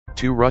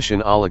Two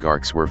Russian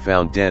oligarchs were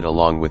found dead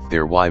along with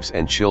their wives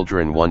and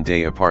children one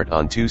day apart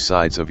on two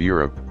sides of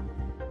Europe.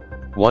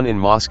 One in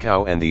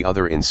Moscow and the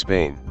other in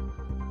Spain.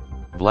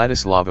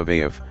 Vladislav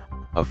Avayev,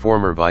 a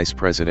former vice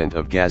president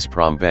of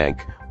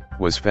Gazprombank,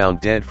 was found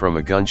dead from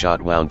a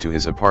gunshot wound to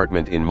his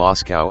apartment in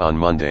Moscow on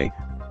Monday,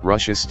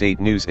 Russia's state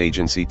news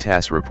agency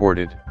Tass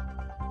reported.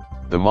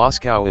 The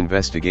Moscow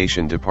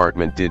Investigation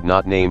Department did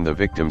not name the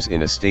victims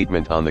in a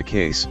statement on the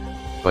case,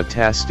 but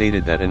Tass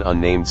stated that an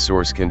unnamed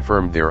source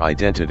confirmed their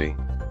identity.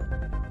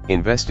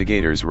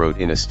 Investigators wrote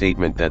in a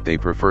statement that they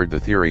preferred the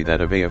theory that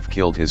Avayev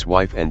killed his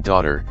wife and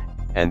daughter,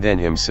 and then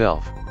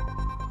himself.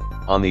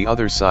 On the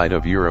other side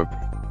of Europe,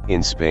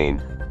 in Spain,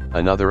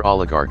 another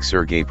oligarch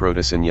Sergei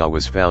Protosenya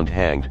was found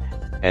hanged,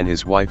 and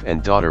his wife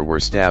and daughter were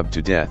stabbed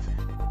to death,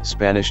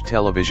 Spanish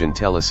television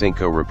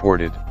Telecinco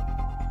reported.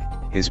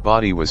 His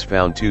body was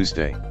found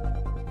Tuesday.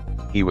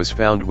 He was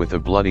found with a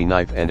bloody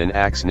knife and an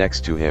axe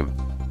next to him.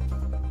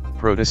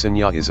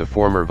 Protosenya is a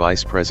former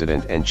vice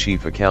president and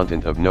chief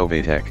accountant of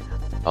Novatek,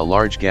 a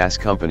large gas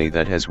company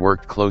that has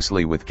worked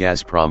closely with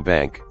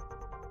Gazprombank.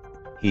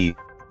 He,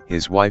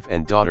 his wife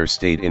and daughter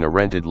stayed in a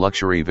rented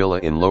luxury villa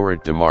in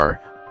Lloret de Mar,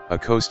 a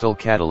coastal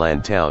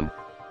Catalan town,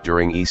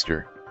 during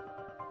Easter.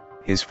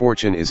 His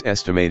fortune is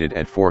estimated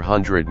at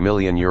 €400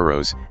 million,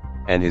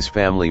 and his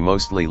family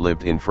mostly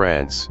lived in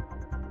France.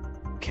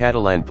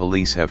 Catalan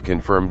police have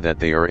confirmed that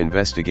they are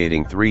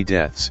investigating 3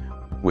 deaths,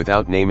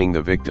 without naming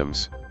the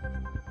victims.